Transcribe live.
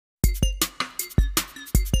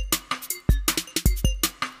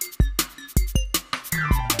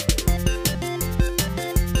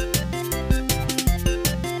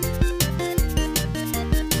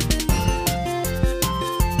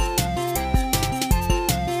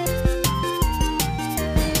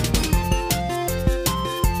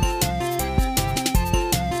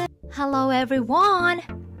everyone!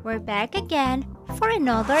 We're back again for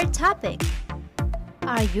another topic.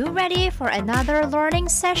 Are you ready for another learning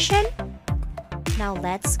session? Now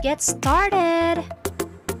let's get started!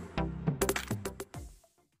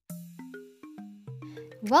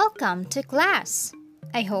 Welcome to class!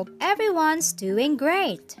 I hope everyone's doing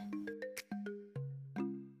great!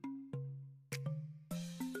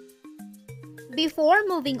 Before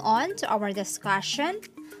moving on to our discussion,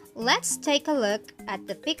 let's take a look at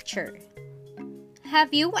the picture.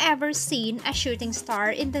 Have you ever seen a shooting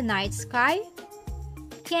star in the night sky?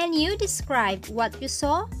 Can you describe what you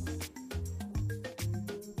saw?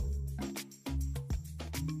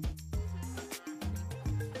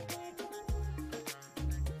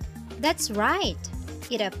 That's right.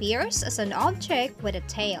 It appears as an object with a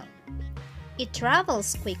tail. It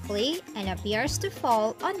travels quickly and appears to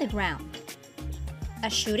fall on the ground. A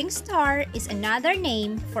shooting star is another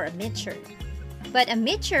name for a meteor, but a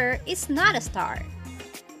meteor is not a star.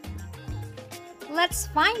 Let's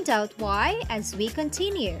find out why as we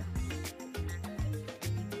continue.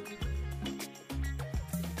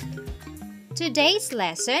 Today's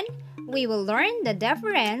lesson, we will learn the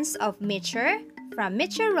difference of meteor from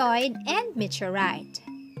meteoroid and meteorite.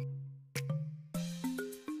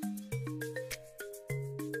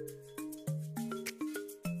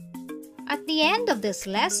 At the end of this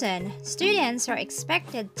lesson, students are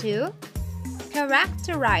expected to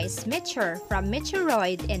characterize meteor from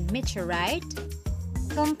meteoroid and meteorite,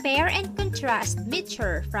 compare and contrast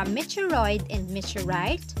meteor from meteoroid and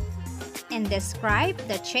meteorite, and describe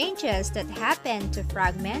the changes that happen to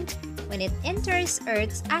fragment when it enters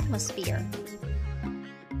Earth's atmosphere.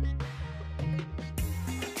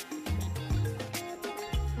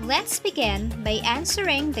 Let's begin by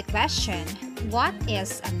answering the question, what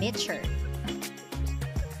is a meteor?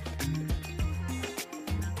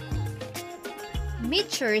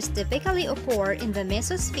 Meteors typically occur in the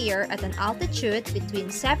mesosphere at an altitude between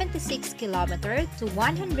 76 km to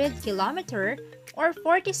 100 km or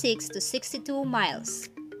 46 to 62 miles.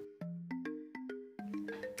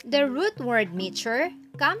 The root word meteor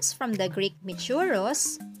comes from the Greek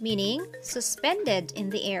meteoros, meaning suspended in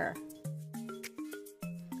the air.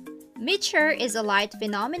 Meteor is a light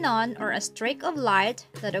phenomenon or a streak of light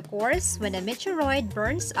that occurs when a meteoroid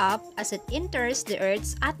burns up as it enters the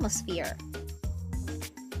Earth's atmosphere.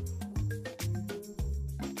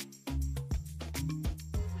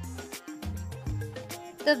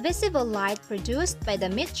 The visible light produced by the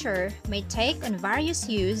meteor may take on various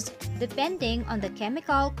hues depending on the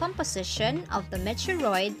chemical composition of the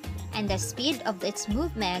meteoroid and the speed of its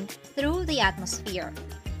movement through the atmosphere.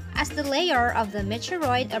 As the layer of the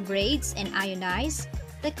meteoroid abrades and ionizes,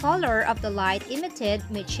 the color of the light emitted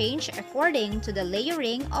may change according to the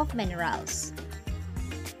layering of minerals.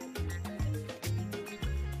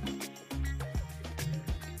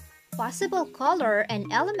 Possible color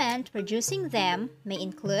and element producing them may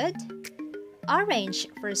include orange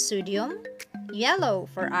for sodium, yellow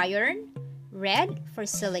for iron, red for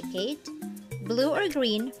silicate, blue or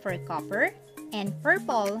green for copper, and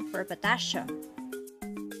purple for potassium.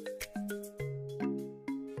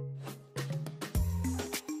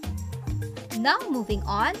 Now moving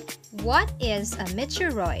on, what is a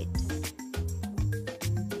meteoroid?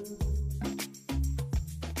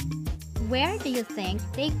 Where do you think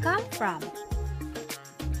they come from?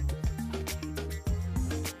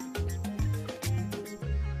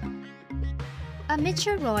 A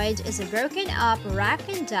meteoroid is a broken up rock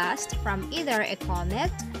and dust from either a comet,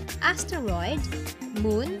 asteroid,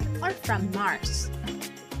 moon, or from Mars.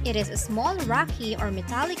 It is a small rocky or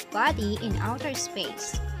metallic body in outer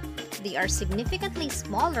space. They are significantly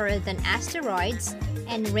smaller than asteroids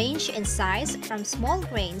and range in size from small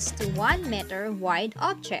grains to 1 meter wide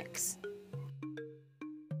objects.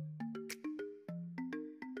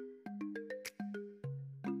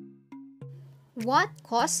 What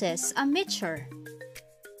causes a meteor?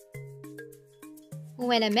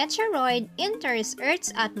 When a meteoroid enters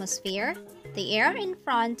Earth's atmosphere, the air in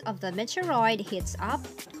front of the meteoroid heats up,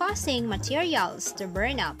 causing materials to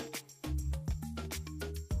burn up.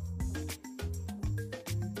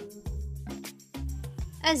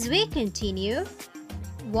 As we continue,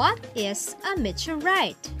 what is a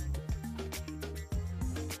meteorite?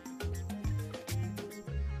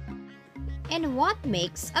 And what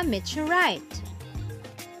makes a meteorite?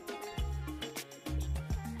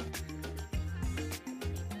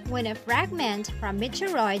 When a fragment from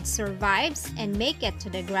meteoroid survives and make it to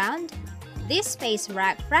the ground, this space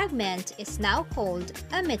rock fragment is now called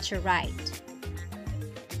a meteorite.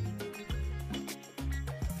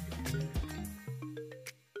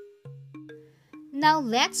 Now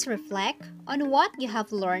let's reflect on what you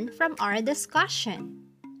have learned from our discussion.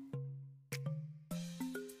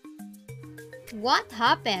 What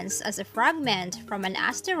happens as a fragment from an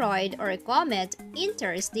asteroid or a comet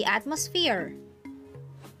enters the atmosphere?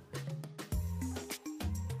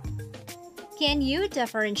 Can you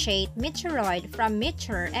differentiate meteoroid from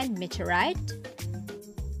meteor and meteorite?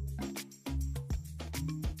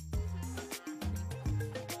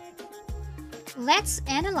 Let's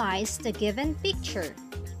analyze the given picture.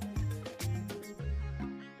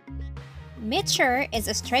 Meteor is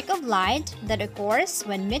a streak of light that occurs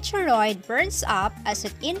when meteoroid burns up as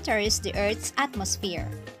it enters the Earth's atmosphere.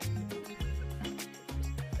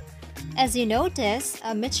 As you notice,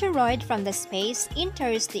 a meteoroid from the space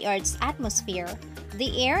enters the Earth's atmosphere.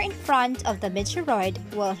 The air in front of the meteoroid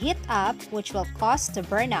will heat up, which will cause the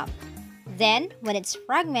burn-up. Then, when its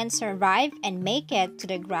fragments arrive and make it to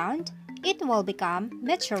the ground, it will become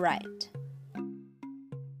meteorite.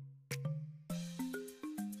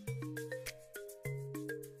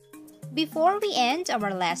 Before we end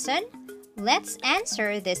our lesson, let's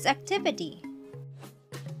answer this activity.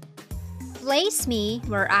 Place me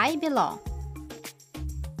where I belong.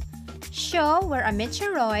 Show where a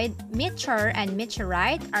meteoroid, meteor, and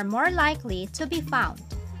meteorite are more likely to be found.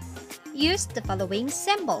 Use the following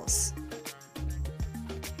symbols.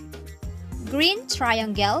 Green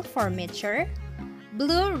triangle for meteor,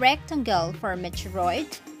 blue rectangle for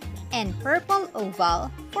meteoroid, and purple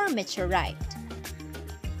oval for meteorite.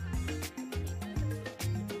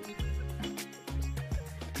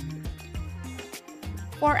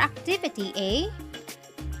 For activity A,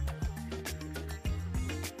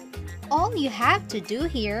 all you have to do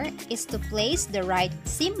here is to place the right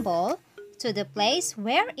symbol to the place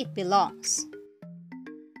where it belongs.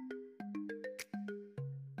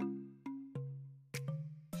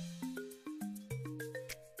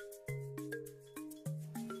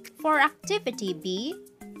 For activity B,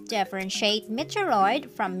 differentiate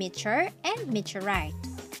meteoroid from meteor and meteorite.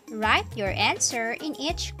 Write your answer in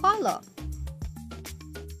each column.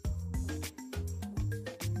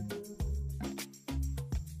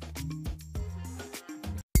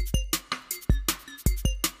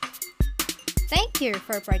 Thank you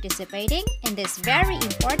for participating in this very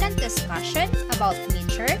important discussion about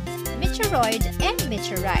meteor, meteoroid, and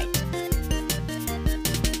meteorite.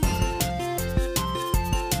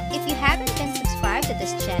 If you haven't been subscribed to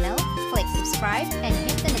this channel, click subscribe and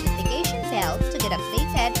hit the notification bell to get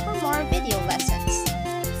updated for more video lessons.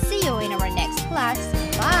 See you in our next class.